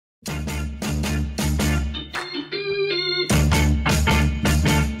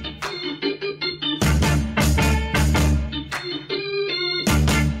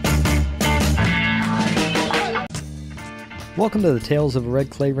Welcome to the Tales of a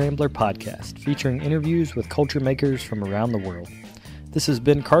Red Clay Rambler podcast, featuring interviews with culture makers from around the world. This is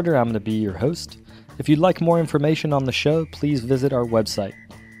Ben Carter. I'm going to be your host. If you'd like more information on the show, please visit our website,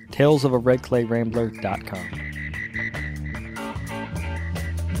 talesofaredclayrambler.com.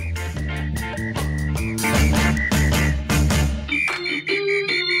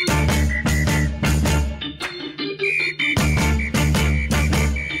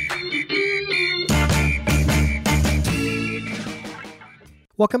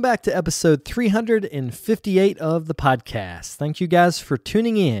 Welcome back to episode 358 of the podcast. Thank you guys for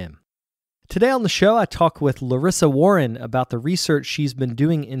tuning in. Today on the show, I talk with Larissa Warren about the research she's been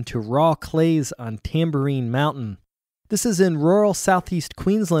doing into raw clays on Tamborine Mountain. This is in rural southeast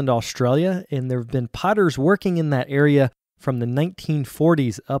Queensland, Australia, and there have been potters working in that area from the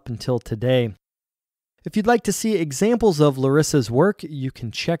 1940s up until today. If you'd like to see examples of Larissa's work, you can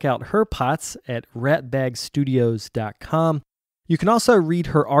check out her pots at ratbagstudios.com. You can also read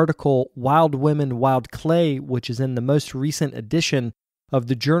her article, Wild Women, Wild Clay, which is in the most recent edition of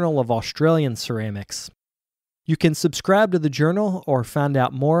the Journal of Australian Ceramics. You can subscribe to the journal or find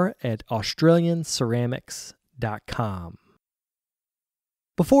out more at australianceramics.com.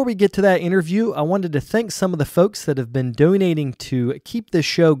 Before we get to that interview, I wanted to thank some of the folks that have been donating to keep this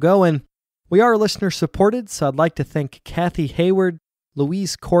show going. We are listener-supported, so I'd like to thank Kathy Hayward,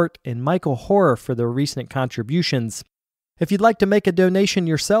 Louise Court, and Michael Horer for their recent contributions. If you'd like to make a donation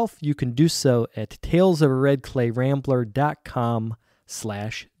yourself, you can do so at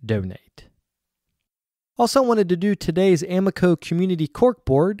talesofaredclayrambler.com/donate. Also wanted to do today's Amico Community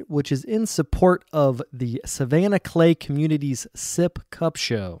Corkboard, which is in support of the Savannah Clay Community's Sip Cup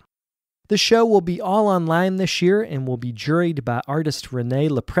Show. The show will be all online this year and will be juried by artist Renee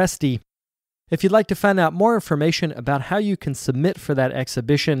Lepresti. If you'd like to find out more information about how you can submit for that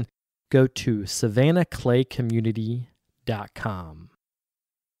exhibition, go to savannahclaycommunity.com.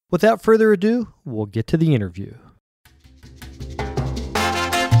 Without further ado, we'll get to the interview.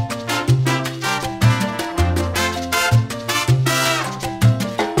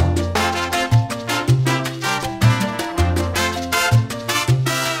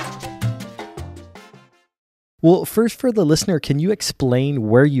 Well, first for the listener, can you explain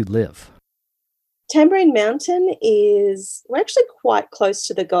where you live? Tamborine Mountain we're actually quite close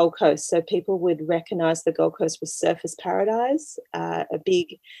to the Gold Coast, so people would recognise the Gold Coast with Surfers Paradise, a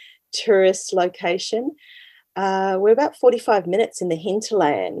big tourist location. We're about 45 minutes in the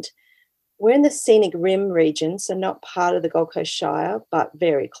hinterland. We're in the Scenic Rim region, so not part of the Gold Coast Shire, but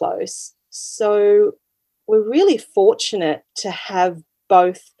very close. So we're really fortunate to have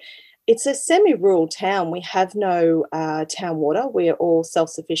both. It's a semi-rural town. We have no town water. We're all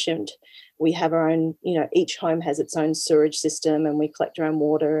self-sufficient. We have our own, each home has its own sewage system and we collect our own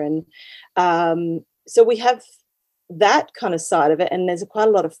water. And so we have that kind of side of it. And there's quite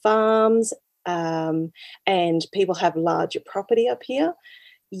a lot of farms and people have larger property up here.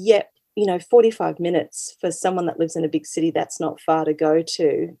 Yet, 45 minutes for someone that lives in a big city, that's not far to go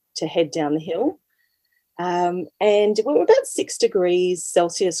to head down the hill. And we're about 6 degrees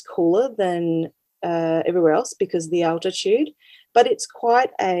Celsius cooler than everywhere else because of the altitude. But it's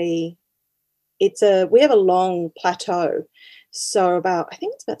we have a long plateau. So I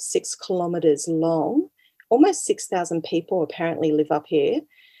think it's about 6 kilometres long. Almost 6,000 people apparently live up here.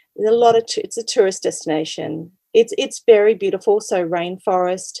 There's it's a tourist destination. It's very beautiful. So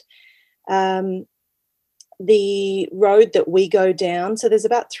rainforest. The road that we go down, so there's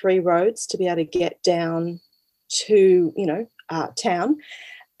about 3 roads to be able to get down to, town.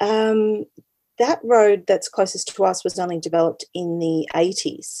 That road that's closest to us was only developed in the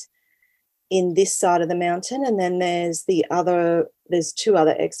 80s in this side of the mountain. And then there's 2 other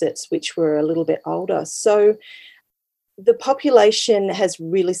exits which were a little bit older. So the population has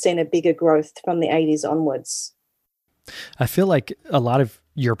really seen a bigger growth from the 80s onwards. I feel like a lot of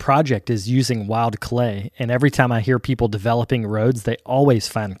your project is using wild clay, and every time I hear people developing roads, they always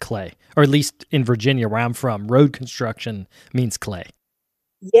find clay, or at least in Virginia where I'm from, road construction means clay.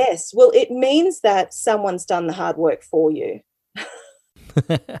 Yes, well, it means that someone's done the hard work for you.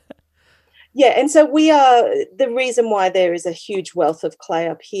 Yeah, and so the reason why there is a huge wealth of clay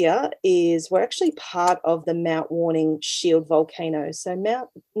up here is we're actually part of the Mount Warning Shield volcano. So Mount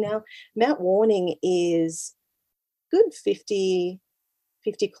Warning is good 50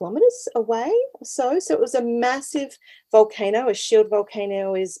 kilometres away or so. So it was a massive volcano. A shield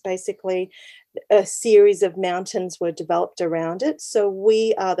volcano is basically a series of mountains were developed around it. So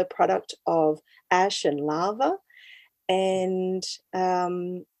we are the product of ash and lava and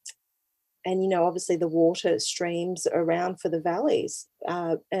obviously the water streams around for the valleys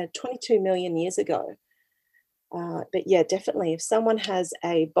 22 million years ago. But yeah, definitely, if someone has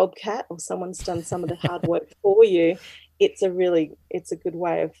a bobcat or someone's done some of the hard work for you, it's a good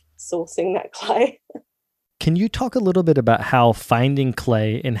way of sourcing that clay. Can you talk a little bit about how finding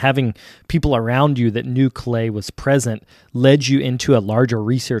clay and having people around you that knew clay was present led you into a larger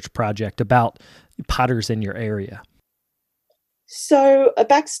research project about potters in your area? So a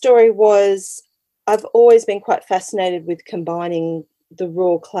backstory was I've always been quite fascinated with combining the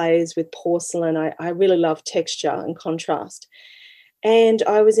raw clays with porcelain. I really love texture and contrast. And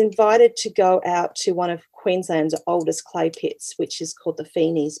I was invited to go out to one of Queensland's oldest clay pits, which is called the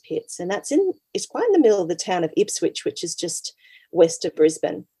Feeney's Pits. And it's quite in the middle of the town of Ipswich, which is just west of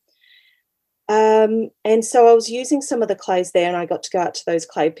Brisbane. And so I was using some of the clays there, and I got to go out to those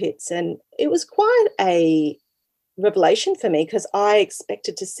clay pits. And it was quite a revelation for me because I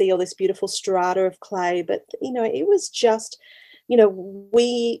expected to see all this beautiful strata of clay, but it was just,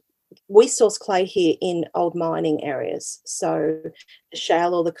 we source clay here in old mining areas. So the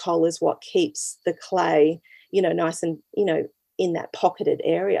shale or the coal is what keeps the clay, nice and, in that pocketed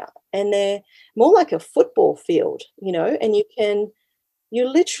area. And they're more like a football field, and you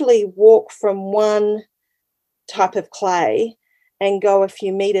literally walk from one type of clay and go a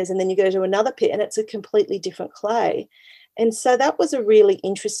few meters, and then you go to another pit and it's a completely different clay. And so that was a really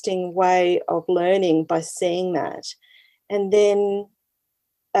interesting way of learning by seeing that. And then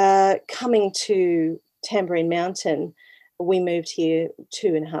coming to Tamborine Mountain, we moved here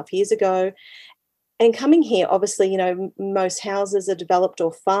 2.5 years ago. And coming here, obviously, most houses are developed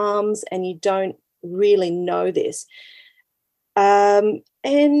or farms, and you don't really know this.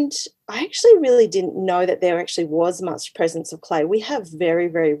 And I actually really didn't know that there actually was much presence of clay. We have very,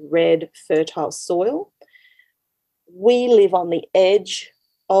 very red, fertile soil. We live on the edge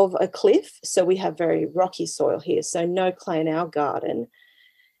of a cliff, so we have very rocky soil here, so no clay in our garden.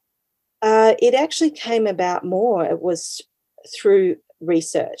 It actually came about more. It was through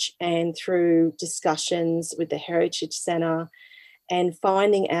research and through discussions with the Heritage Centre and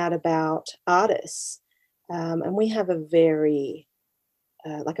finding out about artists. And we have a very,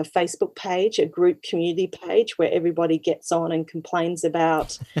 like a Facebook page, a group community page where everybody gets on and complains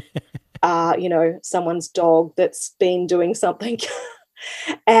about, someone's dog that's been doing something.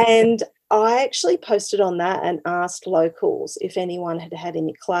 And I actually posted on that and asked locals if anyone had had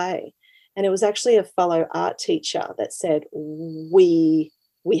any clay. And it was actually a fellow art teacher that said, we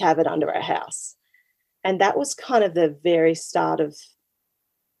have it under our house. And that was kind of the very start of,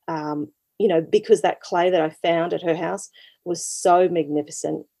 because that clay that I found at her house was so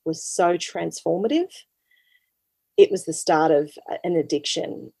magnificent, was so transformative. It was the start of an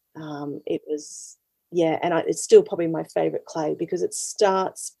addiction. It was, and it's still probably my favorite clay because it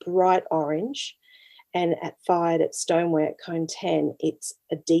starts bright orange, and fired at stoneware at cone 10, it's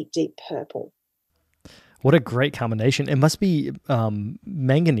a deep, deep purple. What a great combination. It must be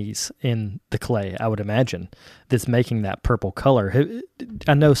manganese in the clay, I would imagine, that's making that purple color.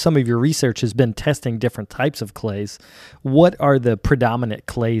 I know some of your research has been testing different types of clays. What are the predominant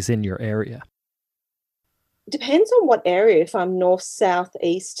clays in your area? Depends on what area. If I'm north, south,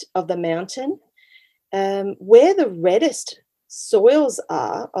 east of the mountain, where the reddest soils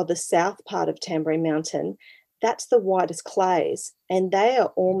are the south part of Tamborine Mountain, that's the whitest clays, and they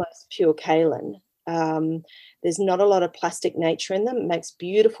are almost pure kaolin. There's not a lot of plastic nature in them. It makes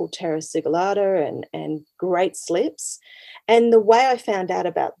beautiful terra sigillata and great slips. And the way I found out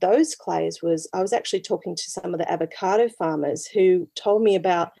about those clays was I was actually talking to some of the avocado farmers who told me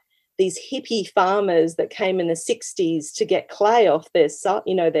about these hippie farmers that came in the 60s to get clay off their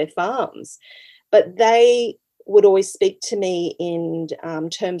farms. But they would always speak to me in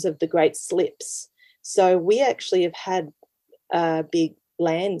terms of the great slips. So we actually have had big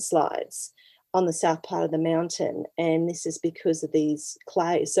landslides on the south part of the mountain, and this is because of these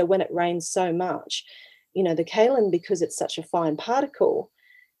clays. So when it rains so much, the kaolin, because it's such a fine particle,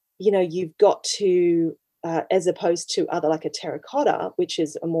 you've got to, as opposed to other like a terracotta, which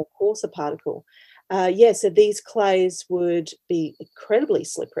is a more coarser particle. So these clays would be incredibly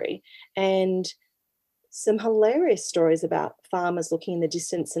slippery, and some hilarious stories about farmers looking in the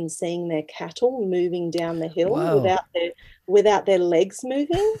distance and seeing their cattle moving down the hill Wow. without their legs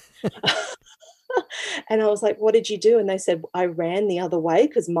moving. And I was like, what did you do? And they said, I ran the other way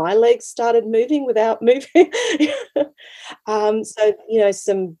because my legs started moving without moving.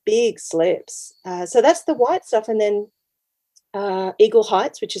 Some big slips. So that's the white stuff. And then Eagle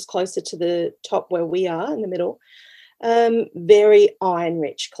Heights, which is closer to the top where we are in the middle, very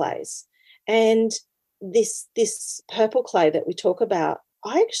iron-rich clays. And this purple clay that we talk about,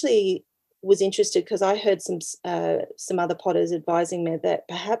 I actually was interested because I heard some other potters advising me that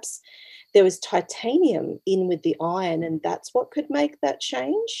perhaps there was titanium in with the iron, and that's what could make that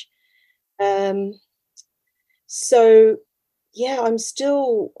change. Um, so yeah, I'm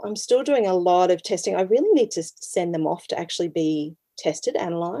still doing a lot of testing. I really need to send them off to actually be tested,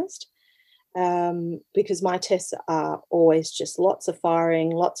 analyzed, because my tests are always just lots of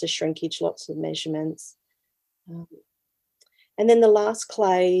firing, lots of shrinkage, lots of measurements. Um, and then the last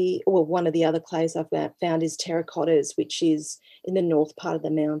clay, or one of the other clays I've found is terracottas, which is in the north part of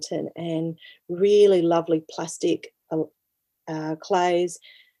the mountain, and really lovely plastic clays,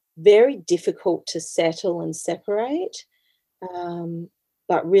 very difficult to settle and separate, um,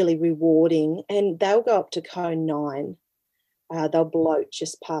 but really rewarding. And they'll go up to cone 9. They'll bloat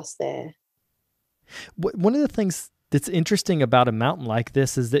just past there. One of the things that's interesting about a mountain like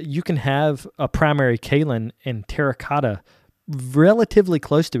this is that you can have a primary kaolin and terracotta relatively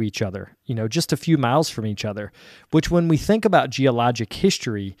close to each other, just a few miles from each other, which when we think about geologic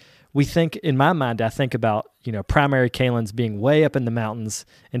history, we think, in my mind, I think about, primary kaolins being way up in the mountains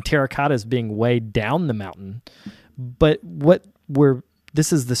and terracottas being way down the mountain. But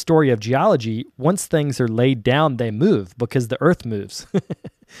this is the story of geology. Once things are laid down, they move because the earth moves.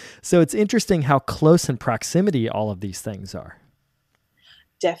 So it's interesting how close in proximity all of these things are.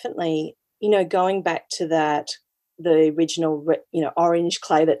 Definitely. Going back to the original, orange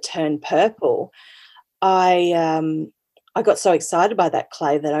clay that turned purple, I got so excited by that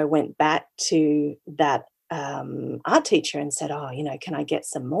clay that I went back to that art teacher and said, "Oh, can I get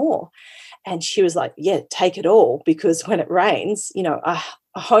some more?" And she was like, "Yeah, take it all, because when it rains, a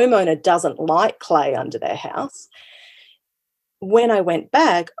homeowner doesn't like clay under their house." When I went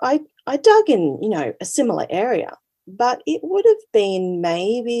back, I dug in, a similar area, but it would have been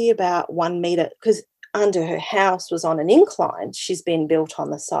maybe about 1 meter, because under her house was on an incline. She's been built on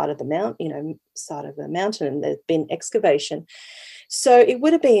the side of the mountain, and there's been excavation. So it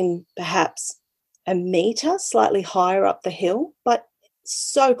would have been perhaps a meter, slightly higher up the hill, but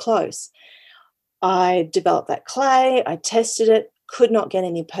so close. I developed that clay, I tested it, could not get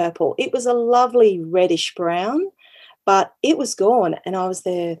any purple. It was a lovely reddish brown, but it was gone. And I was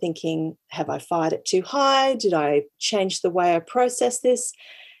there thinking, have I fired it too high? Did I change the way I process this?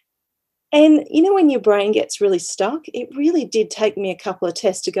 And when your brain gets really stuck, it really did take me a couple of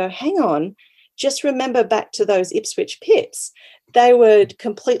tests to go, hang on, just remember back to those Ipswich pits. They were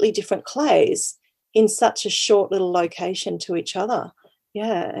completely different clays in such a short little location to each other.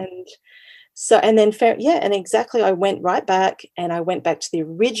 Yeah. And exactly, I went right back, and I went back to the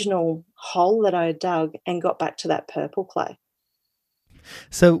original hole that I dug and got back to that purple clay.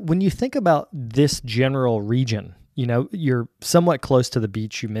 So when you think about this general region, you're somewhat close to the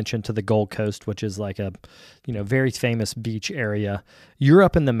beach. You mentioned to the Gold Coast, which is like a, very famous beach area. You're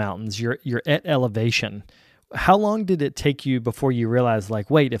up in the mountains. You're at elevation. How long did it take you before you realized,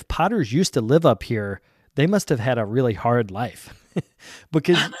 like, wait, if potters used to live up here, they must have had a really hard life?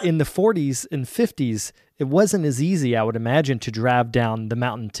 Because in the 40s and 50s, it wasn't as easy, I would imagine, to drive down the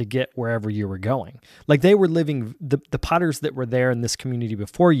mountain to get wherever you were going. Like, they were living, the potters that were there in this community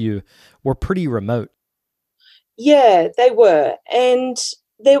before you were pretty remote. Yeah, they were. And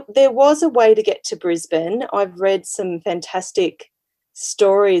there was a way to get to Brisbane. I've read some fantastic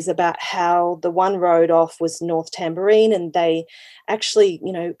stories about how the one road off was North Tamborine, and they actually,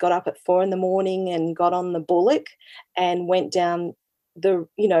 got up at 4 a.m. and got on the bullock and went down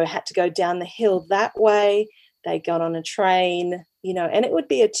had to go down the hill that way. They got on a train, and it would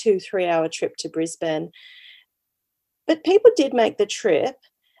be a 2-3 hour trip to Brisbane. But people did make the trip.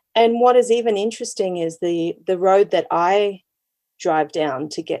 And what is even interesting is the road that I drive down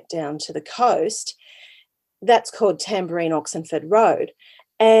to get down to the coast, that's called Tamborine Oxenford Road.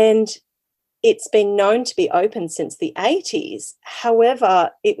 And it's been known to be open since the 80s.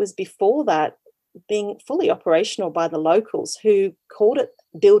 However, it was before that being fully operational by the locals, who called it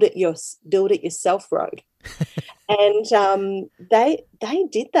build it yourself road. And they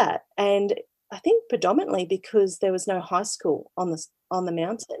did that. And I think predominantly because there was no high school on the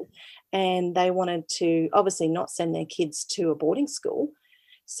mountain, and they wanted to obviously not send their kids to a boarding school.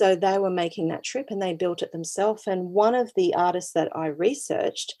 So they were making that trip, and they built it themselves. And one of the artists that I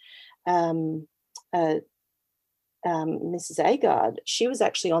researched, Mrs. Agard, she was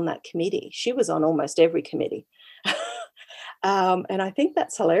actually on that committee. She was on almost every committee. And I think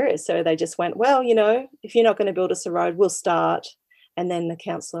that's hilarious. So they just went, well, if you're not going to build us a road, we'll start. And then the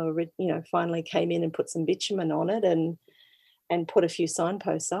councillor, finally came in and put some bitumen on it and put a few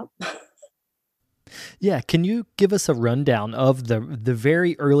signposts up. Yeah. Can you give us a rundown of the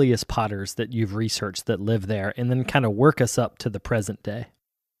very earliest potters that you've researched that live there, and then kind of work us up to the present day?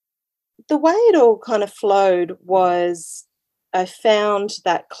 The way it all kind of flowed was I found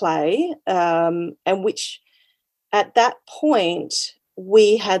that clay, and which at that point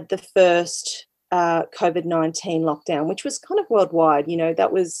we had the first COVID-19 lockdown, which was kind of worldwide.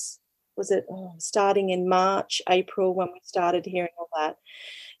 That was it starting in March, April when we started hearing all that.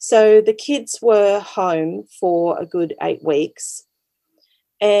 So the kids were home for a good 8 weeks,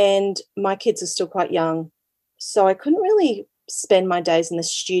 and my kids are still quite young. So I couldn't really spend my days in the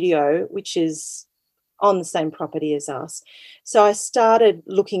studio, which is on the same property as us. So I started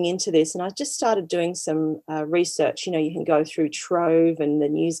looking into this, and I just started doing some research. You can go through Trove and the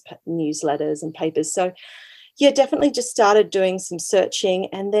newsletters and papers. So yeah, definitely just started doing some searching,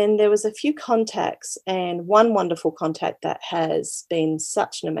 and then there was a few contacts, and one wonderful contact that has been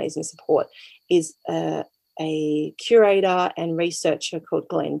such an amazing support is a curator and researcher called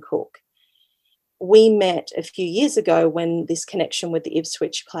Glenn Cook. We met a few years ago when this connection with the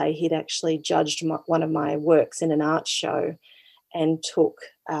Ipswich clay, he'd actually judged one of my works in an art show and took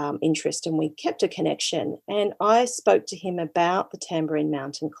interest, and we kept a connection. And I spoke to him about the Tamborine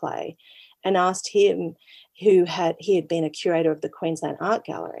Mountain clay and asked him, he had been a curator of the Queensland Art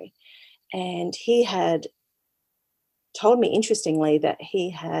Gallery, and he had told me, interestingly, that he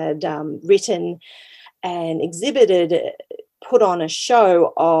had written and exhibited, put on a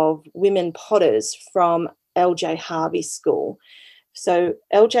show of women potters from L.J. Harvey School. So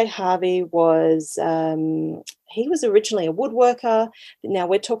L.J. Harvey was, he was originally a woodworker. Now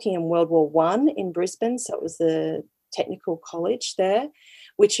we're talking in World War I in Brisbane, so it was the technical college there,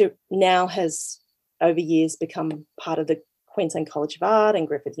 which now has over years become part of the Queensland College of Art and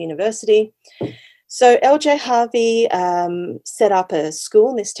Griffith University. So L.J. Harvey set up a school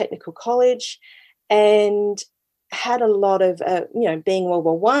in this technical college, and had a lot of, being World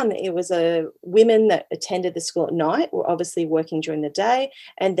War I, it was women that attended the school at night were obviously working during the day,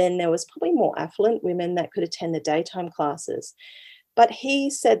 and then there was probably more affluent women that could attend the daytime classes. But he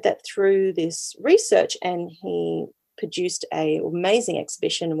said that through this research, and he produced an amazing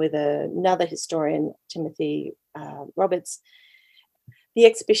exhibition with another historian, Timothy Roberts. The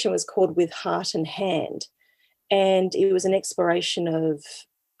exhibition was called With Heart and Hand, and it was an exploration of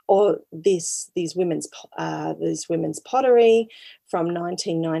these women's pottery from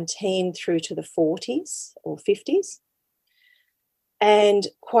 1919 through to the 40s or 50s, and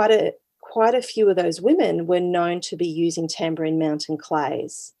quite a few of those women were known to be using Tamborine Mountain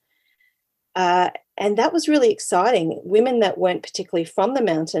clays, and that was really exciting. Women that weren't particularly from the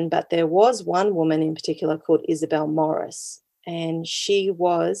mountain, but there was one woman in particular called Isabel Morris, and she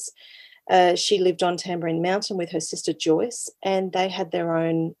lived on Tamborine Mountain with her sister Joyce, and they had their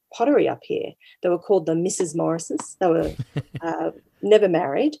own pottery up here. They were called the Mrs. Morrises. They were never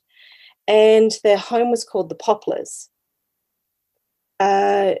married, and their home was called the Poplars.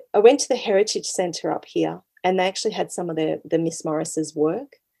 I went to the Heritage Centre up here, and they actually had some of the Miss Morris's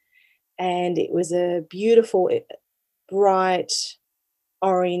work, and it was a beautiful, bright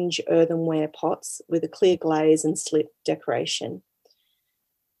orange earthenware pots with a clear glaze and slip decoration.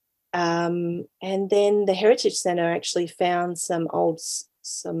 And then the Heritage Centre actually found some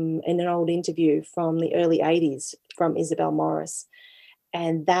in an old interview from the early 80s from Isabel Morris.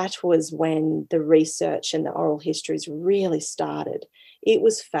 And that was when the research and the oral histories really started. It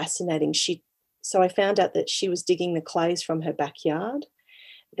was fascinating. So I found out that she was digging the clays from her backyard.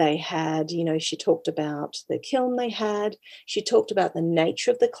 They had, she talked about the kiln they had. She talked about the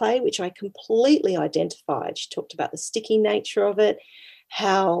nature of the clay, which I completely identified. She talked about the sticky nature of it,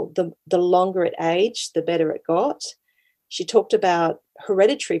 how the longer it aged, the better it got. She talked about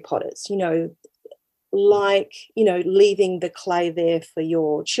hereditary potters, leaving the clay there for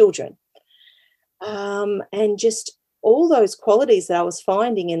your children. And just all those qualities that I was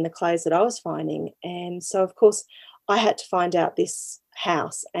finding in the clays that I was finding. And so, of course, I had to find out this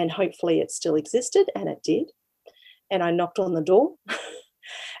house, and hopefully it still existed, and it did. And I knocked on the door.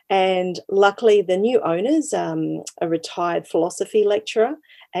 And luckily, the new owner's a retired philosophy lecturer,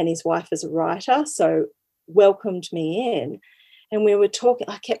 and his wife is a writer, so welcomed me in. And we were talking,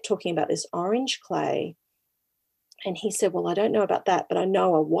 I kept talking about this orange clay. And he said, well, I don't know about that, but I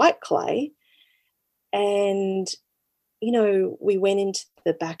know a white clay. And, we went into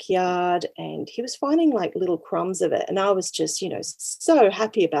the backyard, and he was finding like little crumbs of it. And I was just, so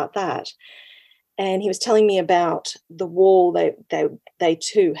happy about that. And he was telling me about the wall they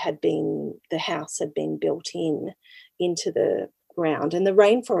too the house had been built into the ground, and the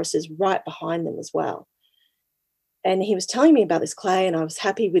rainforest is right behind them as well. And he was telling me about this clay, and I was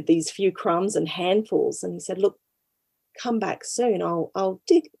happy with these few crumbs and handfuls. And he said, look, come back soon. I'll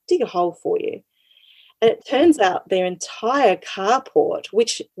dig a hole for you. And it turns out their entire carport,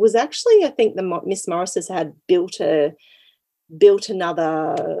 which was actually, I think, the Miss Morrises had built built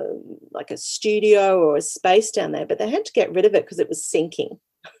another, like a studio or a space down there, but they had to get rid of it because it was sinking.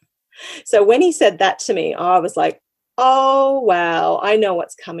 So when he said that to me, I was like, oh, wow, I know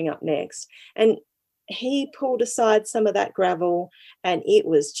what's coming up next. And he pulled aside some of that gravel, and it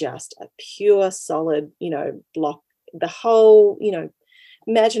was just a pure solid, block. The whole,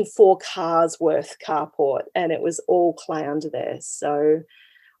 imagine 4 cars worth carport, and it was all clay under there. So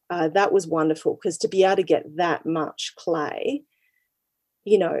that was wonderful, because to be able to get that much clay,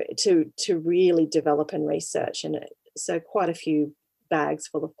 to really develop and research, and so quite a few bags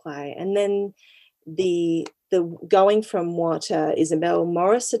full of clay. And then the going from what Isabel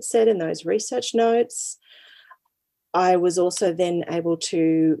Morris had said in those research notes, I was also then able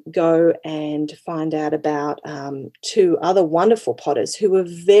to go and find out about 2 other wonderful potters who were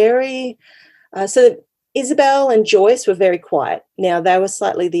very, so Isabel and Joyce were very quiet. Now, they were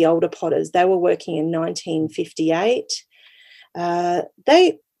slightly the older potters. They were working in 1958.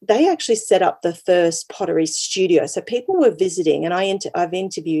 They actually set up the first pottery studio. So people were visiting, and I've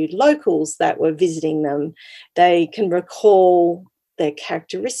interviewed locals that were visiting them. They can recall their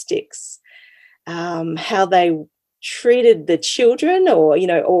characteristics, how they treated the children,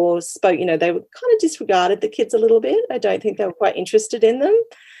 or spoke, they were kind of disregarded the kids a little bit. I don't think they were quite interested in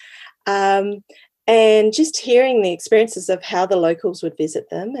them. And just hearing the experiences of how the locals would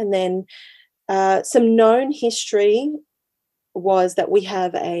visit them. And then some known history was that we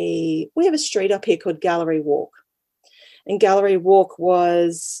have a street up here called Gallery Walk. And Gallery Walk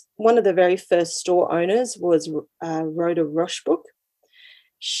was one of the very first store owners was Rhoda Rushbrook.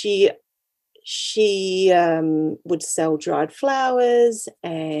 She would sell dried flowers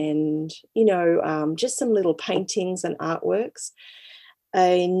and, just some little paintings and artworks.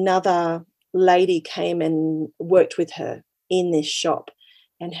 Another lady came and worked with her in this shop,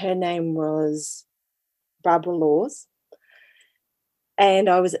 and her name was Barbara Laws. And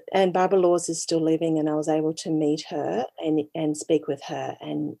Barbara Laws is still living, and I was able to meet her and speak with her.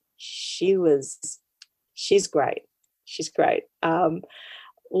 And she's great. She's great.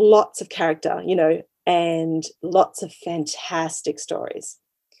 Lots of character, and lots of fantastic stories.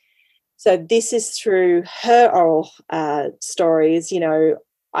 So this is through her oral stories,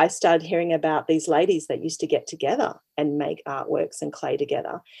 I started hearing about these ladies that used to get together and make artworks and clay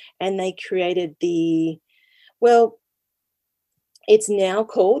together. And they created it's now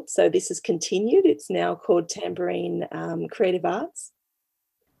called, so this is continued, it's now called Tamborine Creative Arts.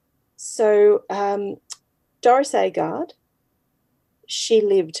 So Doris Agard, she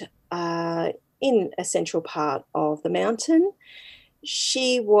lived in a central part of the mountain.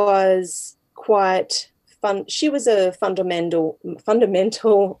 She was quite fun. She was a fundamental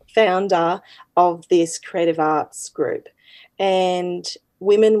founder of this creative arts group. And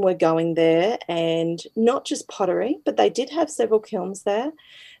women were going there, and not just pottery, but they did have several kilns there.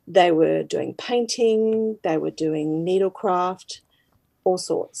 They were doing painting, they were doing needlecraft, all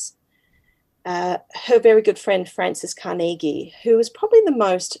sorts. Her very good friend, Frances Carnegie, who was probably the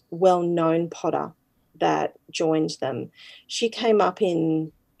most well-known potter that joined them, she came up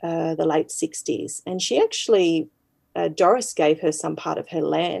in the late 60s, and she actually, Doris gave her some part of her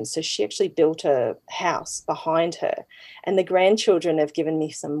land, so she actually built a house behind her. And the grandchildren have given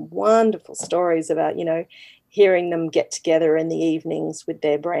me some wonderful stories about, hearing them get together in the evenings with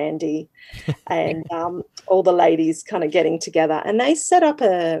their brandy and all the ladies kind of getting together. And they set up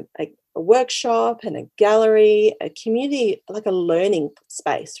a workshop and a gallery, a community, like a learning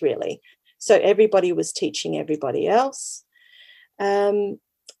space, really. So everybody was teaching everybody else.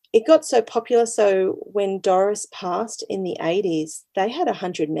 It got so popular, so when Doris passed in the 80s, they had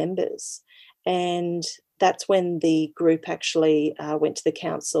 100 members. And that's when the group actually went to the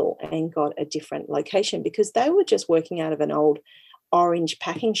council and got a different location, because they were just working out of an old orange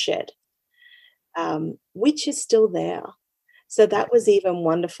packing shed, which is still there. So that was even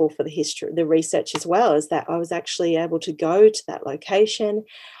wonderful for the research as well, is that I was actually able to go to that location,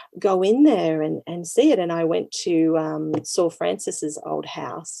 go in there and see it. And I went to saw Frances's old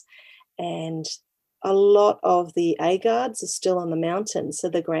house, and a lot of the Agards are still on the mountain. So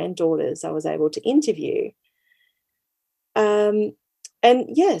the granddaughters I was able to interview. And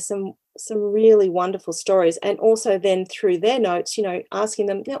yeah, some really wonderful stories. And also then through their notes, asking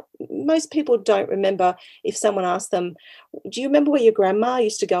them, most people don't remember, if someone asked them, do you remember where your grandma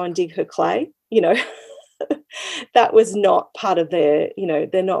used to go and dig her clay? That was not part of their,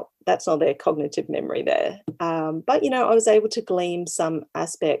 that's not their cognitive memory there. But, I was able to glean some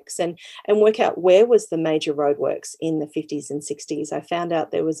aspects and work out where was the major roadworks in the 50s and 60s. I found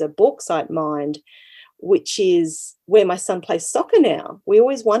out there was a bauxite mine which is where my son plays soccer now. We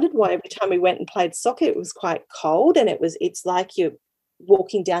always wondered why every time we went and played soccer, it was quite cold, and it's like you're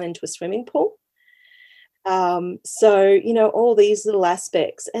walking down into a swimming pool. So, all these little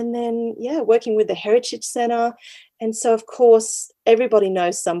aspects. And then, working with the Heritage Centre. And so, of course, everybody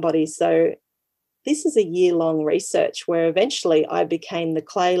knows somebody. So this is a year-long research where eventually I became the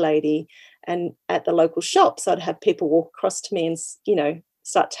clay lady, and at the local shops, I'd have people walk across to me and,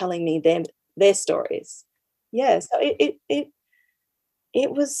 start telling me their stories. Yeah, so it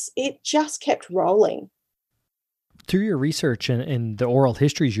just kept rolling. Through your research and the oral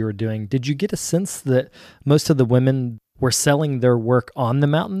histories you were doing, did you get a sense that most of the women were selling their work on the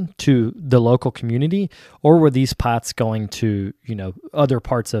mountain to the local community, or were these pots going to, other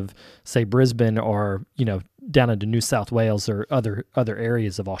parts of, say, Brisbane or, down into New South Wales or other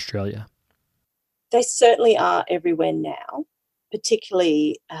areas of Australia? They certainly are everywhere now,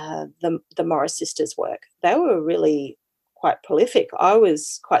 particularly the Morris sisters' work. They were really quite prolific. I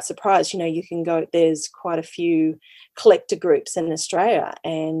was quite surprised. You can go, there's quite a few collector groups in Australia,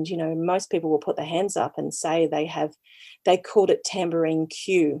 and, most people will put their hands up and say they called it Tamborine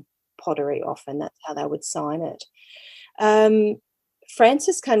Q pottery often. That's how they would sign it.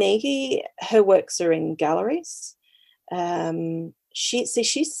 Frances Carnegie, her works are in galleries.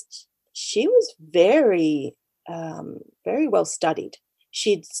 She was very, very well studied.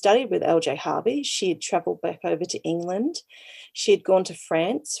 She'd studied with L.J. Harvey. She had travelled back over to England. She had gone to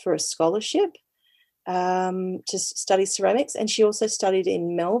France for a scholarship to study ceramics, and she also studied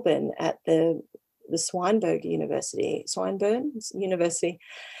in Melbourne at the Swinburne University.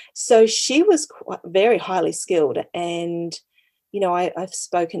 So she was very highly skilled, and I've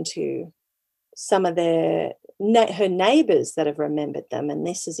spoken to some of her neighbours that have remembered them, and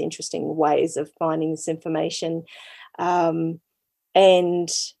this is interesting ways of finding this information. And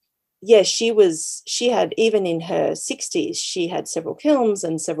yeah, she had, even in her 60s, she had several kilns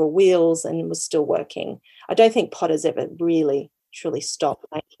and several wheels and was still working. I don't think potters ever really truly stopped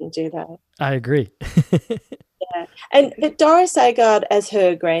making, do they? I agree. Yeah. But Doris Agard, as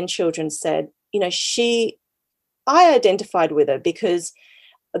her grandchildren said, I identified with her because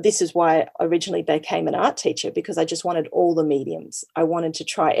this is why I originally became an art teacher, because I just wanted all the mediums. I wanted to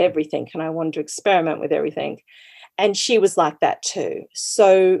try everything, and I wanted to experiment with everything. And she was like that too.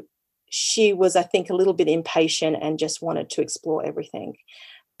 So she was, I think, a little bit impatient and just wanted to explore everything.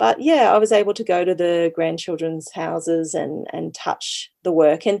 But yeah, I was able to go to the grandchildren's houses and touch the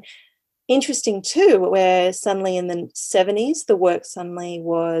work. And interesting too, where suddenly in the 70s, the work suddenly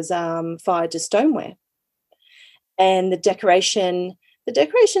was fired to stoneware. And the decorations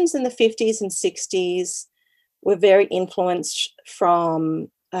in the 50s and 60s were very influenced from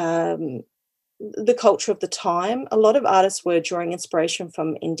the culture of the time. A lot of artists were drawing inspiration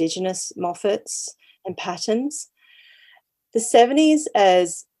from Indigenous motifs and patterns. The 70s,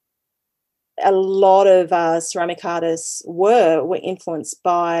 as a lot of ceramic artists were influenced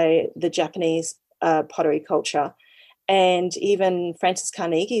by the Japanese pottery culture, and even Frances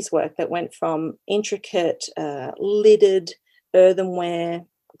Carnegie's work that went from intricate lidded earthenware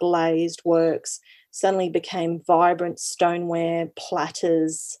glazed works suddenly became vibrant stoneware,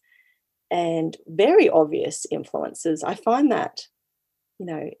 platters, and very obvious influences. I find that,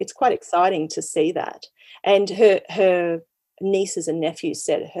 it's quite exciting to see that. And her nieces and nephews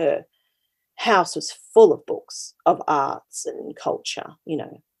said her house was full of books of arts and culture.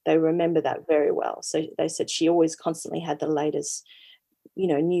 They remember that very well. So they said she always constantly had the latest,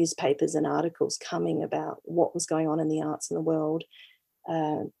 newspapers and articles coming about what was going on in the arts in the world.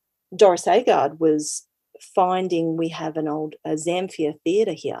 Doris Agard was finding, we have an old Zamfir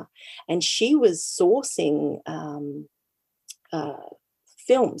theatre here, and she was sourcing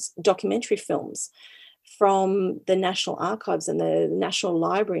documentary films from the National Archives and the National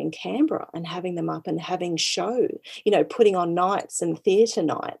Library in Canberra, and having them up and having show, putting on nights and theatre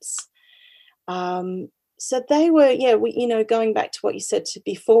nights. So they were, going back to what you said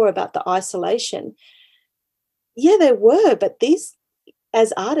before about the isolation. Yeah, there were, but these,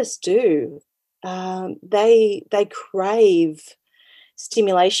 as artists do, they crave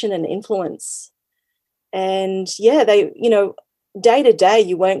stimulation and influence. And yeah, they, day to day,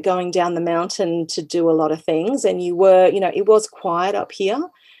 you weren't going down the mountain to do a lot of things, and you were, it was quiet up here.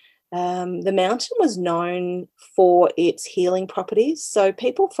 The mountain was known for its healing properties. So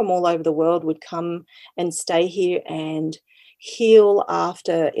people from all over the world would come and stay here and heal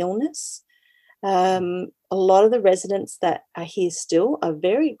after illness. A lot of the residents that are here still are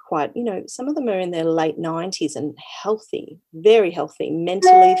very quite, some of them are in their late 90s and healthy, very healthy,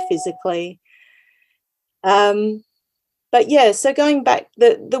 mentally, physically. But yeah, so going back,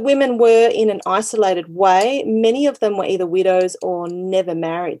 the women were in an isolated way. Many of them were either widows or never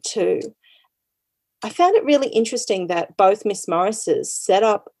married too. I found it really interesting that both Miss Morrises set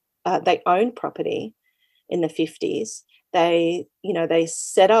up, they owned property in the 50s. They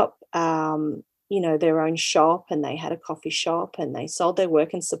set up, their own shop, and they had a coffee shop, and they sold their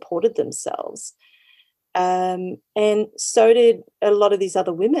work and supported themselves. And so did a lot of these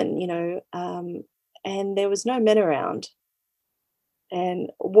other women, and there was no men around.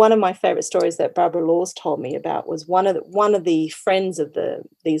 And one of my favorite stories that Barbara Laws told me about was one of the friends of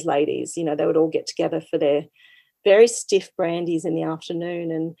these ladies. They would all get together for their very stiff brandies in the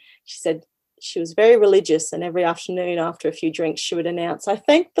afternoon, and she said she was very religious, and every afternoon after a few drinks she would announce, "I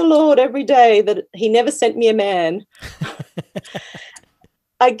thank the Lord every day that he never sent me a man."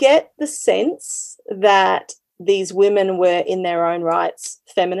 I get the sense that these women were in their own rights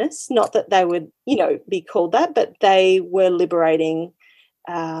feminists, not that they would, be called that, but they were liberating.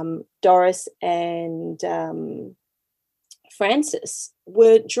 Doris and Frances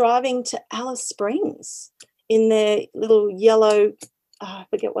were driving to Alice Springs in their little yellow, I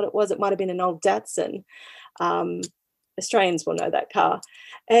forget what it was. It might have been an old Datsun. Um, Australians will know that car.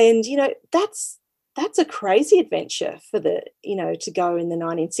 And, that's a crazy adventure for to go in the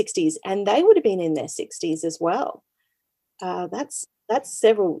 1960s. And they would have been in their 60s as well. That's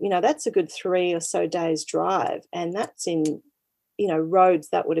several, that's a good 3 or so days drive. And that's in, roads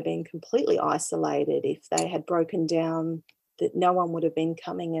that would have been completely isolated if they had broken down, that no one would have been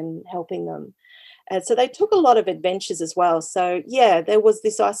coming and helping them. And so they took a lot of adventures as well. So, yeah, there was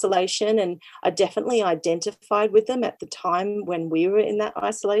this isolation, and I definitely identified with them at the time when we were in that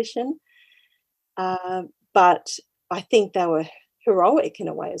isolation. But I think they were heroic in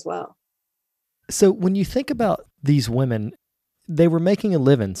a way as well. So when you think about these women, they were making a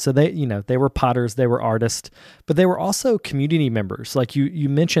living. So they were potters, they were artists, but they were also community members. Like you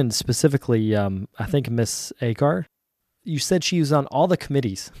mentioned specifically, I think Miss Agar, you said she was on all the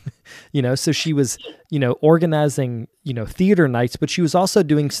committees, so she was, organizing, theater nights, but she was also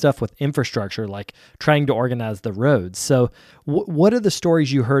doing stuff with infrastructure, like trying to organize the roads. So what are the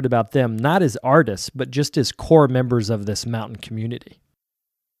stories you heard about them, not as artists, but just as core members of this mountain community?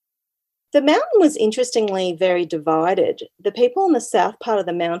 The mountain was interestingly very divided. The people on the south part of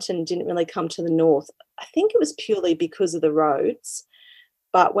the mountain didn't really come to the north. I think it was purely because of the roads.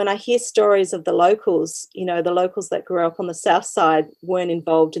 But when I hear stories of the locals, the locals that grew up on the south side weren't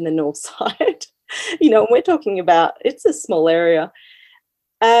involved in the north side. And we're talking about, it's a small area.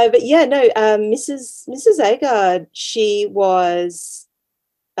 But yeah, no, Mrs. Agard, she was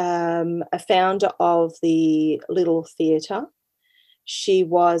a founder of the Little Theatre. She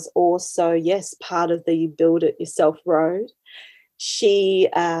was also, yes, part of the Build It Yourself Road.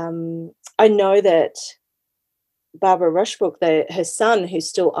 I know that Barbara Rushbrook, her son, who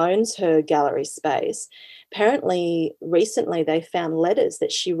still owns her gallery space, apparently recently they found letters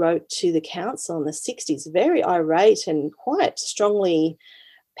that she wrote to the council in the 60s, very irate and quite strongly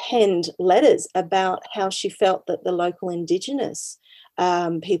penned letters about how she felt that the local Indigenous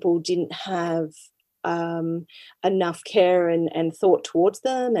people didn't have enough care and thought towards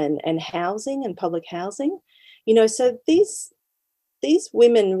them, and housing and public housing. So these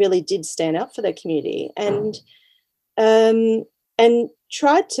women really did stand up for their community, and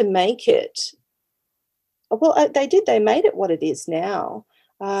tried to make it, well, they did. They made it what it is now.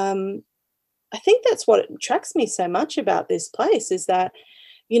 I think that's what attracts me so much about this place, is that,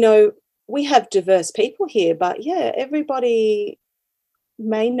 we have diverse people here, but yeah, everybody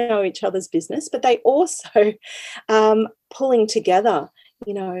may know each other's business, but they also pulling together,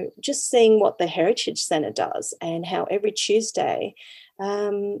 just seeing what the Heritage Centre does and how every Tuesday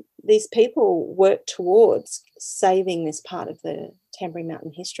these people work towards saving this part of the Tamborine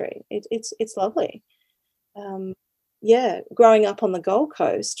Mountain history. It's lovely. Yeah, growing up on the Gold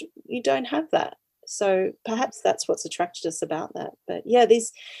Coast, you don't have that. So perhaps that's what's attracted us about that. But yeah,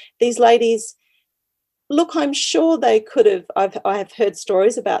 these ladies, look, I'm sure they could have. I have heard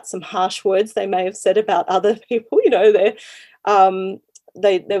stories about some harsh words they may have said about other people.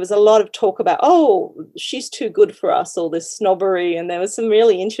 There was a lot of talk about, oh, she's too good for us, all this snobbery, and there was some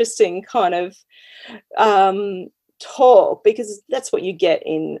really interesting kind of talk, because that's what you get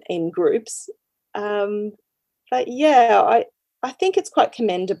in groups. But yeah, I think it's quite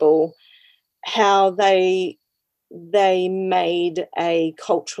commendable how they made a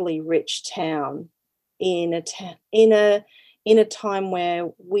culturally rich town in a time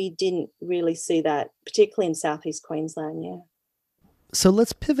where we didn't really see that, particularly in southeast Queensland. Yeah. So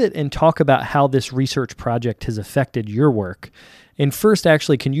let's pivot and talk about how this research project has affected your work. And first,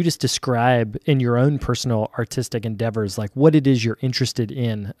 actually, can you just describe in your own personal artistic endeavors, like what it is you're interested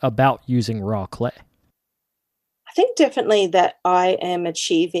in about using raw clay? I think definitely that I am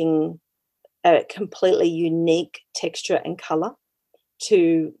achieving a completely unique texture and color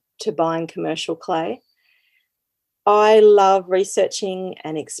to buying commercial clay. I love researching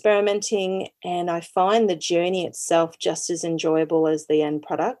and experimenting, and I find the journey itself just as enjoyable as the end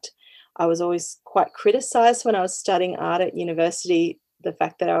product. I was always quite criticized when I was studying art at university, the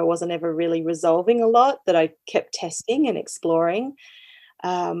fact that I wasn't ever really resolving a lot, that I kept testing and exploring.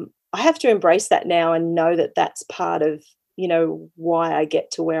 I have to embrace that now and know that that's part of, why I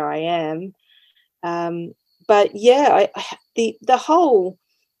get to where I am. But yeah, the whole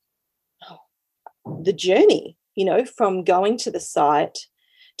the journey, from going to the site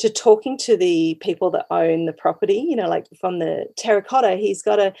to talking to the people that own the property, like from the terracotta, he's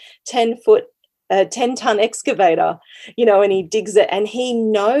got a 10-ton excavator, and he digs it and he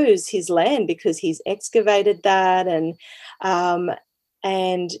knows his land because he's excavated that. And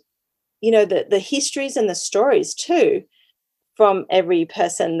the histories and the stories too from every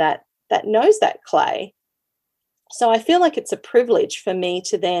person that knows that clay. So I feel like it's a privilege for me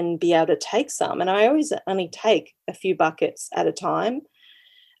to then be able to take some, and I always only take a few buckets at a time.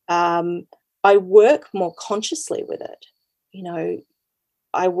 I work more consciously with it.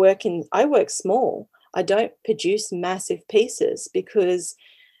 I work small. I don't produce massive pieces because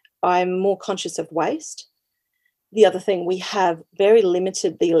I'm more conscious of waste. The other thing, we have very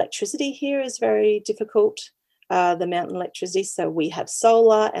limited, the electricity here is very difficult, the mountain electricity. So we have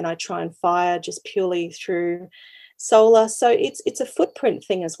solar, and I try and fire just purely through solar. So it's a footprint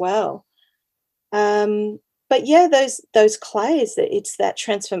thing as well. But yeah, those clays, it's that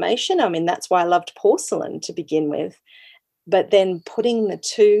transformation. I mean, that's why I loved porcelain to begin with. But then putting the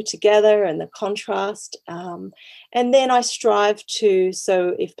two together and the contrast, and then I strive to.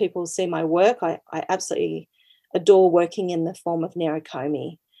 So if people see my work, I absolutely adore working in the form of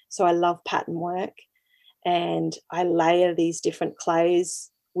nerocomy. So I love pattern work, and I layer these different clays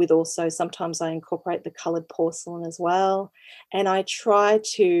with also sometimes I incorporate the coloured porcelain as well. And I try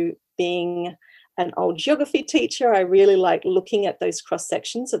to, being an old geography teacher, I really like looking at those cross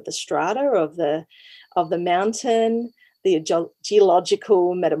sections of the strata of the mountain, the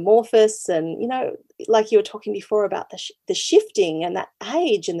geological metamorphosis, and like you were talking before about the shifting and that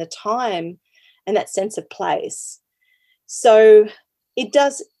age and the time and that sense of place. So it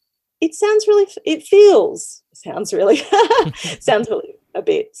does. It sounds really. It feels. Sounds really. Sounds really a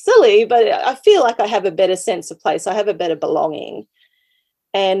bit silly, but I feel like I have a better sense of place. I have a better belonging,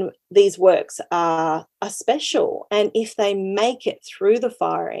 and these works are special. And if they make it through the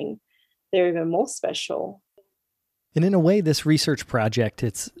firing, they're even more special. And in a way, this research project,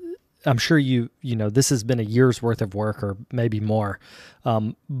 I'm sure this has been a year's worth of work or maybe more.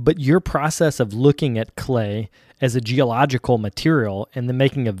 But your process of looking at clay as a geological material and then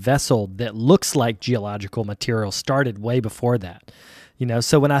making a vessel that looks like geological material started way before that.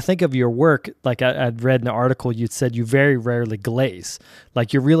 So when I think of your work, like I'd read in an article, you'd said you very rarely glaze.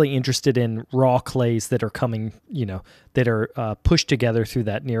 Like you're really interested in raw clays that are coming, that are pushed together through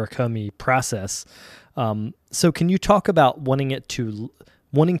that nerocomy process. So can you talk about wanting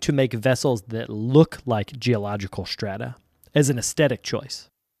to make vessels that look like geological strata as an aesthetic choice?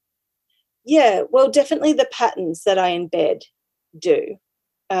 Yeah, well, definitely the patterns that I embed do.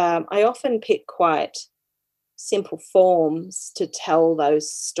 I often pick quite simple forms to tell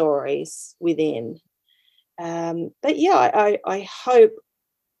those stories within. But yeah, I hope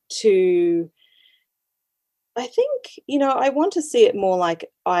to. I think, I want to see it more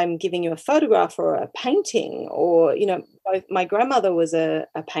like I'm giving you a photograph or a painting, or, my grandmother was a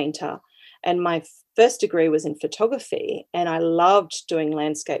painter, and my first degree was in photography, and I loved doing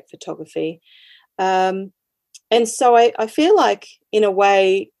landscape photography. And so I feel like, in a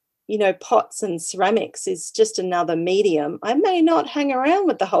way, pots and ceramics is just another medium. I may not hang around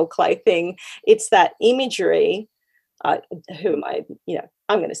with the whole clay thing. It's that imagery. Who am I?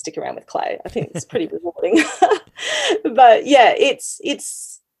 I'm going to stick around with clay. I think it's pretty rewarding. But yeah,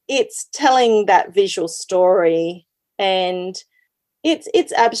 it's telling that visual story, and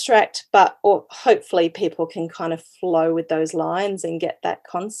it's abstract, but hopefully people can kind of flow with those lines and get that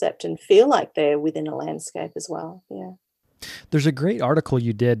concept and feel like they're within a landscape as well. Yeah. There's a great article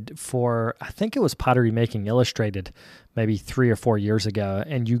you did for, I think it was Pottery Making Illustrated, maybe 3 or 4 years ago,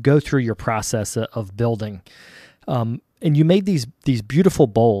 and you go through your process of building. And you made these beautiful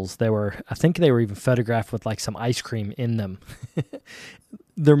bowls. I think they were even photographed with like some ice cream in them.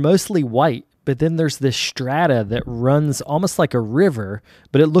 They're mostly white, but then there's this strata that runs almost like a river,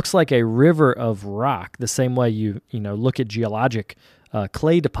 but it looks like a river of rock, the same way you look at geologic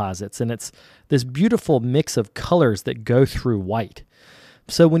clay deposits, and it's this beautiful mix of colors that go through white.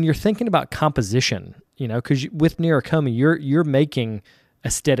 So when you're thinking about composition, because with Nericome, you're making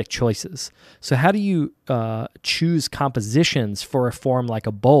aesthetic choices. So how do you choose compositions for a form like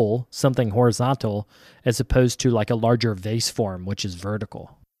a bowl, something horizontal, as opposed to like a larger vase form, which is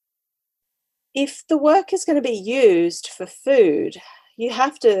vertical? If the work is going to be used for food, you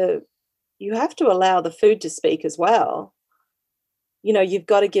have to allow the food to speak as well. You've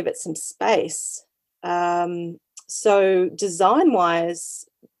got to give it some space. So design-wise,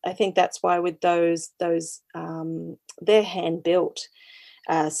 I think that's why with those they're hand-built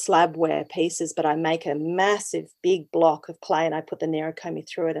slabware pieces, but I make a massive big block of clay and I put the Nericome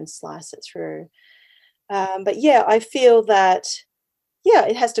through it and slice it through. But yeah, I feel that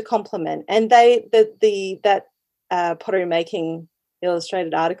it has to complement. And that pottery making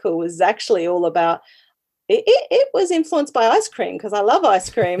illustrated article was actually all about. It was influenced by ice cream because I love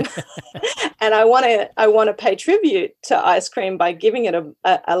ice cream, and I want to pay tribute to ice cream by giving it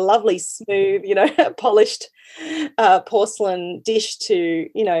a lovely, smooth, polished porcelain dish to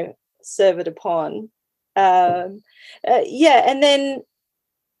serve it upon. And then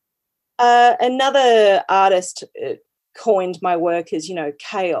another artist coined my work as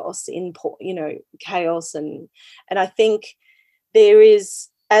chaos chaos, and I think there is,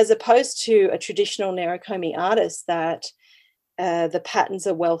 as opposed to a traditional Nericome artist, that the patterns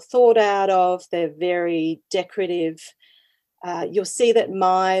are well thought out of, they're very decorative. You'll see that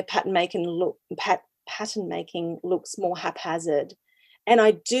my pattern making looks more haphazard, and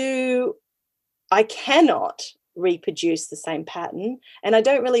I cannot reproduce the same pattern, and I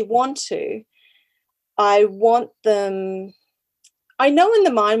don't really want to. I want them. I know in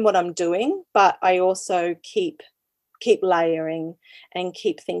the mind what I'm doing, but I also keep layering and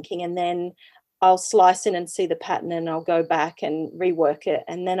keep thinking, and then I'll slice in and see the pattern and I'll go back and rework it,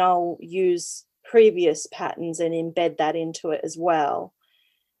 and then I'll use previous patterns and embed that into it as well.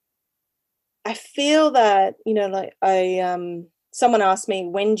 I feel that someone asked me,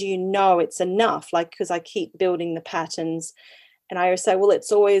 when do you know it's enough, because I keep building the patterns, and I always say, well,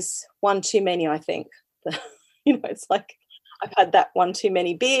 it's always one too many, I think. It's like I've had that one too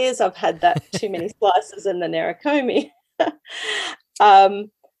many beers. I've had that too many slices in the Nericome. I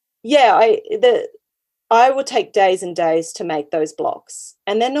will take days and days to make those blocks,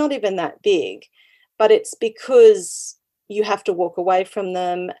 and they're not even that big, but it's because you have to walk away from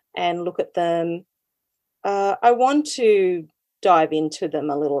them and look at them. I want to dive into them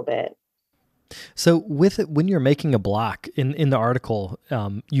a little bit. So with it, when you're making a block in the article,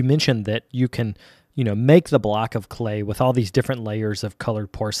 you mentioned that you can make the block of clay with all these different layers of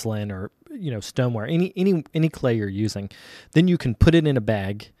colored porcelain or, stoneware, any clay you're using. Then you can put it in a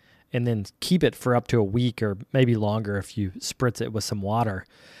bag and then keep it for up to a week or maybe longer if you spritz it with some water.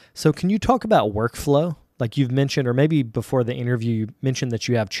 So can you talk about workflow? Like you've mentioned, or maybe before the interview, you mentioned that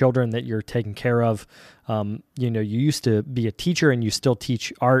you have children that you're taking care of. You used to be a teacher and you still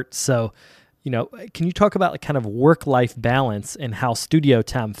teach art. So, can you talk about the kind of work-life balance and how studio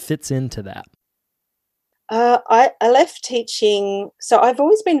time fits into that? I left teaching. So I've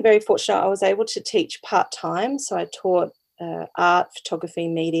always been very fortunate. I was able to teach part-time. So I taught art, photography,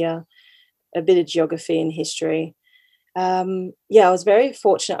 media, a bit of geography and history. I was very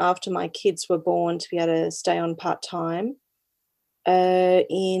fortunate after my kids were born to be able to stay on part-time. It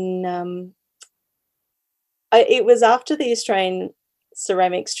was after the Australian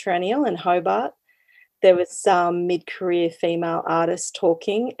Ceramics Triennial in Hobart. There was some mid-career female artists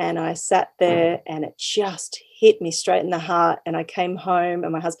talking, and I sat there and it just hit me straight in the heart. And I came home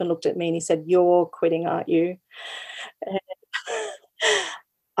and my husband looked at me and he said, "You're quitting, aren't you?" And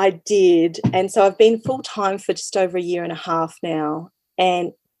I did. And so I've been full-time for just over a year and a half now.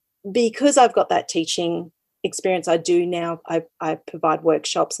 And because I've got that teaching experience, I do now, I provide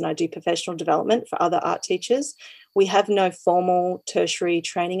workshops and I do professional development for other art teachers. We have no formal tertiary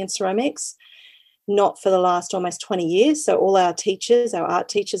training in ceramics, not for the last almost 20 years. So all our art teachers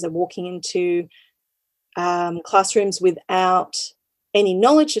are walking into classrooms without any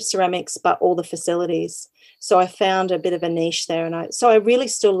knowledge of ceramics, but all the facilities. So I found a bit of a niche there. And I really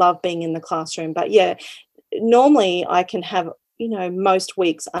still love being in the classroom. But yeah, normally I can have, most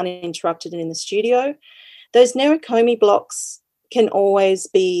weeks uninterrupted in the studio. Those Nericome blocks can always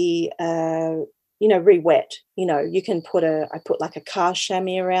be re-wet. You can I put like a car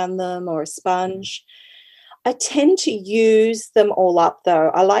chamois around them or a sponge. I tend to use them all up though.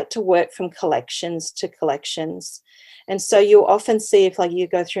 I like to work from collections to collections. And so you'll often see, if like you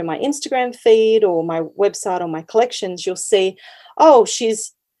go through my Instagram feed or my website or my collections, you'll see, oh,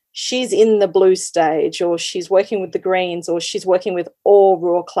 she's in the blue stage, or she's working with the greens, or she's working with all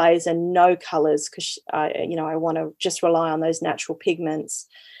raw clays and no colors, because I want to just rely on those natural pigments.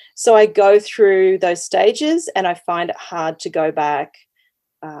 So I go through those stages, and I find it hard to go back.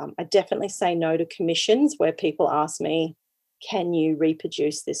 I definitely say no to commissions where people ask me, can you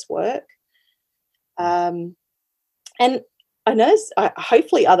reproduce this work? And I know,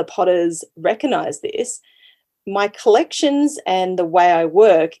 hopefully other potters recognize this. My collections and the way I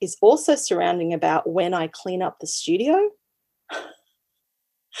work is also surrounding about when I clean up the studio,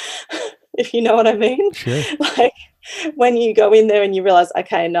 if you know what I mean. Sure. Like when you go in there and you realize,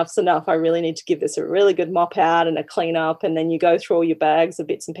 okay, enough's enough. I really need to give this a really good mop out and a clean up. And then you go through all your bags of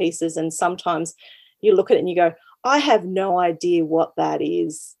bits and pieces. And sometimes you look at it and you go, I have no idea what that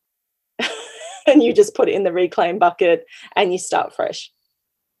is. And you just put it in the reclaim bucket and you start fresh.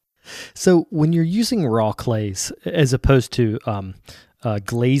 So when you're using raw clays as opposed to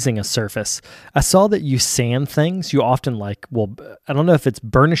glazing a surface, I saw that you sand things. You often I don't know if it's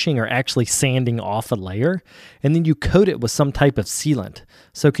burnishing or actually sanding off a layer, and then you coat it with some type of sealant.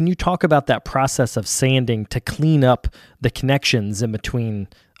 So can you talk about that process of sanding to clean up the connections in between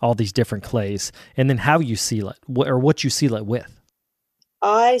all these different clays, and then how you seal it, or what you seal it with?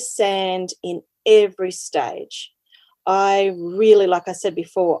 I sand in every stage. I really, like I said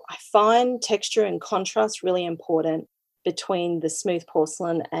before, I find texture and contrast really important between the smooth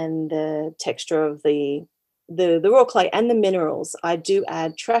porcelain and the texture of the raw clay and the minerals. I do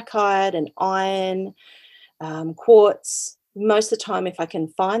add trachyte and iron, quartz, most of the time if I can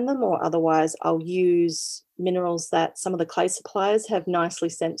find them, or otherwise I'll use minerals that some of the clay suppliers have nicely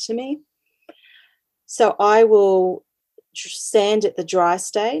sent to me. So I will sand at the dry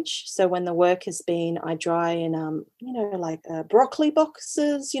stage. So when the work has been, I dry in, broccoli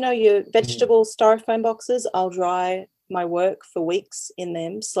boxes, your vegetable styrofoam boxes. I'll dry my work for weeks in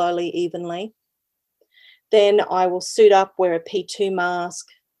them, slowly, evenly. Then I will suit up, wear a P2 mask,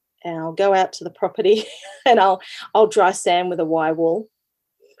 and I'll go out to the property and I'll dry sand with a Y wool,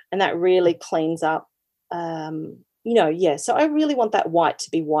 and that really cleans up. So I really want that white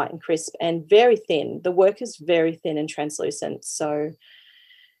to be white and crisp and very thin. The work is very thin and translucent. So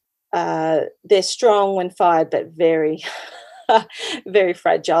they're strong when fired, but very, very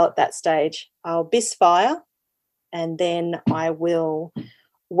fragile at that stage. I'll bisque fire, and then I will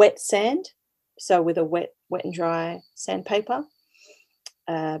wet sand. So with a wet and dry sandpaper,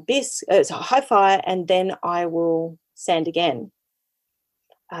 bisque, it's a high fire, and then I will sand again.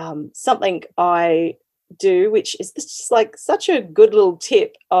 Something I do, which is just like such a good little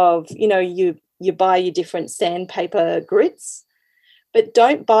tip of, you buy your different sandpaper grits, but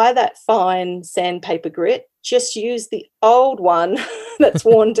don't buy that fine sandpaper grit. Just use the old one that's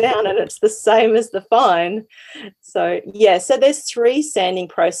worn down, and it's the same as the fine. So so there's 3 sanding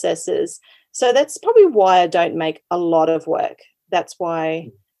processes. So that's probably why I don't make a lot of work. That's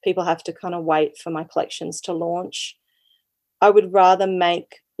why people have to kind of wait for my collections to launch. I would rather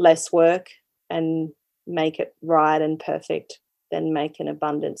make less work and make it right and perfect than make an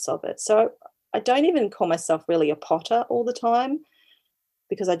abundance of it. So I don't even call myself really a potter all the time,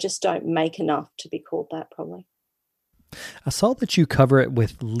 because I just don't make enough to be called that, probably. I saw that you cover it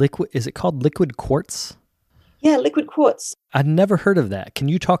with liquid. Is it called liquid quartz? Yeah, liquid quartz. I'd never heard of that. Can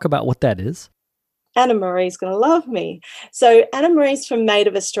you talk about what that is? Anna Marie's going to love me. So Anna Marie's from Made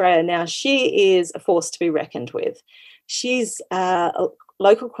of Australia. Now, she is a force to be reckoned with. She's a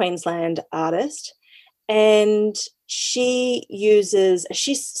local Queensland artist, and she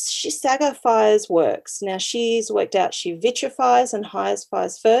sagophiles works. Now, she's worked out she vitrifies and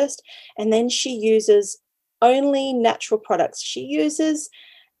hyophiles first, and then she uses only natural products. She uses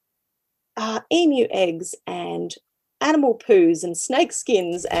emu eggs and animal poos and snake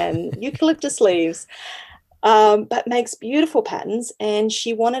skins and eucalyptus leaves, but makes beautiful patterns. And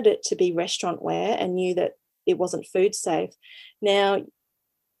she wanted it to be restaurant wear and knew that it wasn't food safe. Now,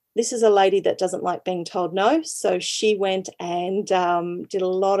 this is a lady that doesn't like being told no. So she went and did a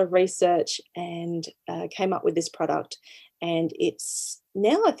lot of research and came up with this product. And it's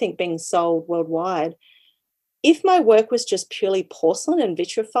now, I think, being sold worldwide. If my work was just purely porcelain and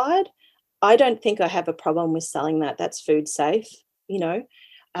vitrified, I don't think I have a problem with selling that. That's food safe,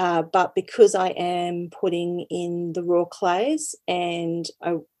 but because I am putting in the raw clays, and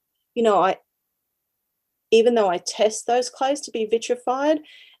even though I test those clays to be vitrified,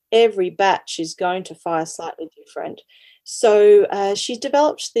 every batch is going to fire slightly different. So she's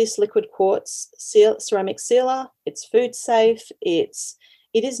developed this liquid quartz ceramic sealer. It's food safe. It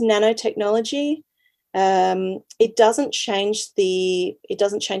is nanotechnology. It doesn't change the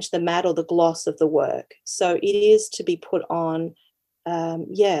matte or the gloss of the work. So it is to be put on,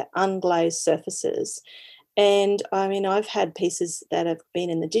 unglazed surfaces. And I mean, I've had pieces that have been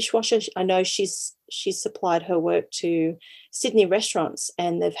in the dishwasher. I know she's supplied her work to Sydney restaurants,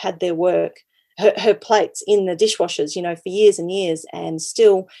 and they've had their work, her plates in the dishwashers, for years and years, and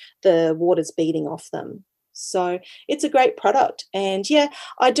still the water's beating off them. So it's a great product. And yeah,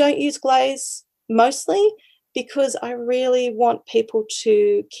 I don't use glaze mostly because I really want people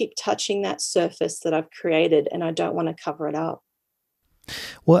to keep touching that surface that I've created, and I don't want to cover it up.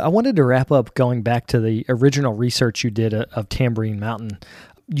 Well, I wanted to wrap up going back to the original research you did of Tamborine Mountain.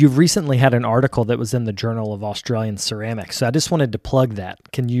 You've recently had an article that was in the Journal of Australian Ceramics, so I just wanted to plug that.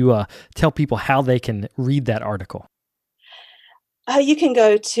 Can you tell people how they can read that article? You can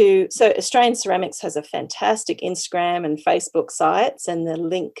go to, so Australian Ceramics has a fantastic Instagram and Facebook sites, and the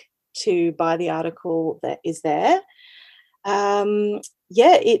link to buy the article that is there.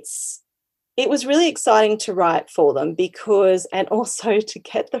 It was really exciting to write for them because, and also to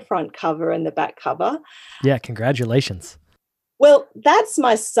get the front cover and the back cover. Yeah, congratulations. Well, that's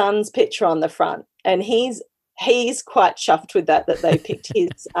my son's picture on the front, and he's quite chuffed with that they picked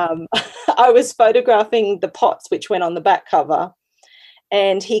his. I was photographing the pots which went on the back cover,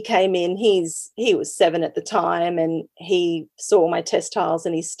 and he came in. He was 7 at the time, and he saw my test tiles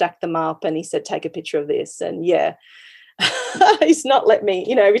and he stacked them up and he said, "Take a picture of this." And yeah. He's not let me,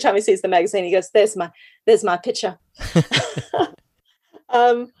 every time he sees the magazine, he goes, there's my picture.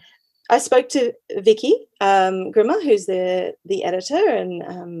 I spoke to Vicky Grimmer, who's the editor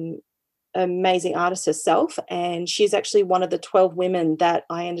and amazing artist herself, and she's actually one of the 12 women that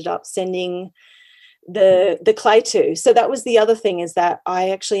I ended up sending the clay to. So that was the other thing, is that I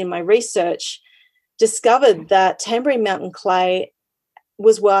actually in my research discovered that Tamborine Mountain clay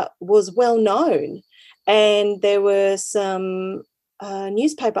was well known. And there were some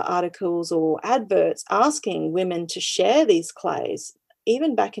newspaper articles or adverts asking women to share these clays,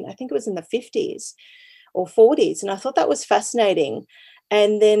 even back in, I think it was in the 50s or 40s. And I thought that was fascinating.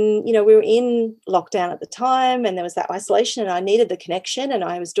 And then, we were in lockdown at the time, and there was that isolation, and I needed the connection, and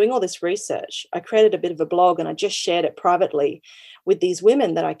I was doing all this research. I created a bit of a blog, and I just shared it privately with these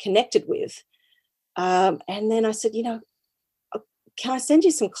women that I connected with. And then I said, can I send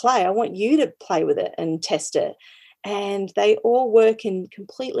you some clay? I want you to play with it and test it. And they all work in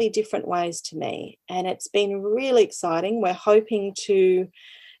completely different ways to me. And it's been really exciting. We're hoping to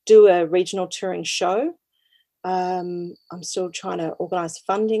do a regional touring show. I'm still trying to organise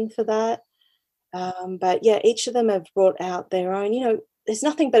funding for that. But yeah, each of them have brought out their own, there's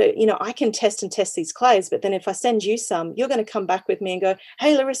nothing but, I can test these clays, but then if I send you some, you're going to come back with me and go,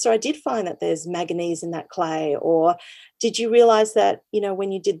 "Hey, Larissa, I did find that there's manganese in that clay," or "Did you realize that,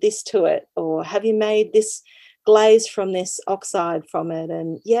 when you did this to it," or "Have you made this glaze from this oxide from it?"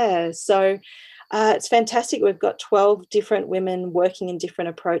 And yeah, so it's fantastic. We've got 12 different women working in different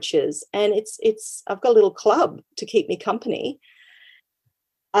approaches, and I've got a little club to keep me company.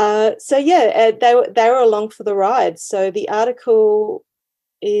 They were along for the ride. So the article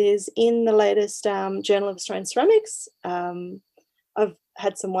is in the latest Journal of Australian Ceramics. I've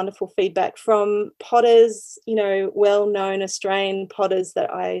had some wonderful feedback from potters, well-known Australian potters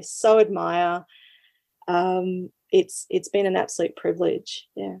that I so admire. It's been an absolute privilege.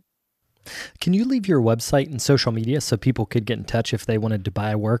 Yeah. Can you leave your website and social media so people could get in touch if they wanted to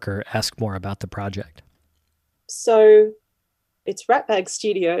buy work or ask more about the project? So it's Ratbag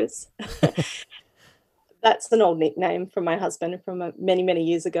Studios. That's an old nickname from my husband from many, many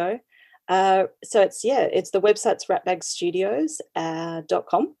years ago. So it's the website's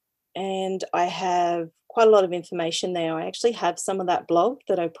ratbagstudios.com, and I have quite a lot of information there. I actually have some of that blog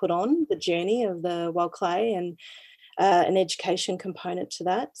that I put on, the journey of the wild clay, and an education component to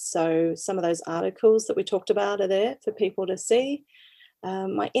that. So some of those articles that we talked about are there for people to see.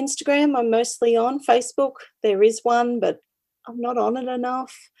 My Instagram, I'm mostly on. Facebook, there is one, but I'm not on it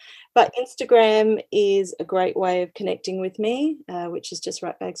enough. But Instagram is a great way of connecting with me, which is just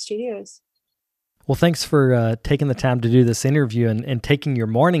Ratbag Studios. Well, thanks for taking the time to do this interview and taking your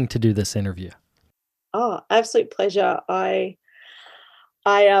morning to do this interview. Oh, absolute pleasure. I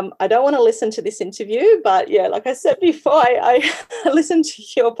don't want to listen to this interview, but yeah, like I said before, I listen to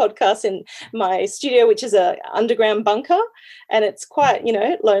your podcast in my studio, which is a underground bunker, and it's quite,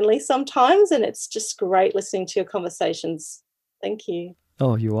 lonely sometimes, and it's just great listening to your conversations. Thank you.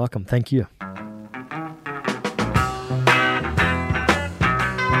 Oh, you're welcome. Thank you.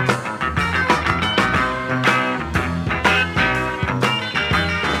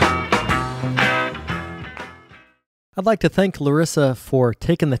 I'd like to thank Larissa for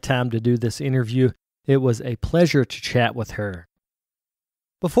taking the time to do this interview. It was a pleasure to chat with her.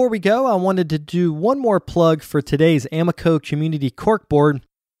 Before we go, I wanted to do one more plug for today's Amico Community Corkboard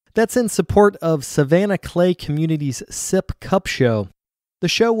that's in support of Savannah Clay Community's Sip Cup Show. The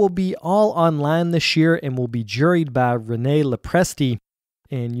show will be all online this year and will be juried by Renee Lepresti,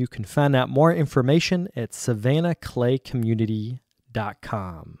 and you can find out more information at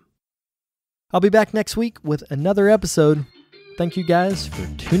savannahclaycommunity.com. I'll be back next week with another episode. Thank you guys for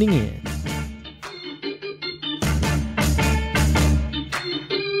tuning in.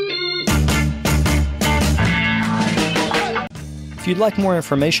 If you'd like more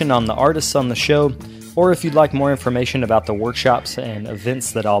information on the artists on the show, or if you'd like more information about the workshops and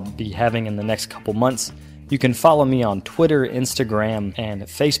events that I'll be having in the next couple months, you can follow me on Twitter, Instagram, and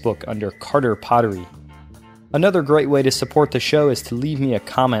Facebook under Carter Pottery. Another great way to support the show is to leave me a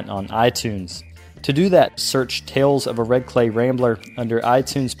comment on iTunes. To do that, search Tales of a Red Clay Rambler under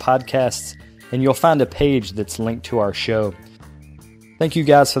iTunes Podcasts, and you'll find a page that's linked to our show. Thank you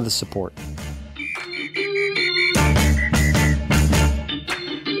guys for the support.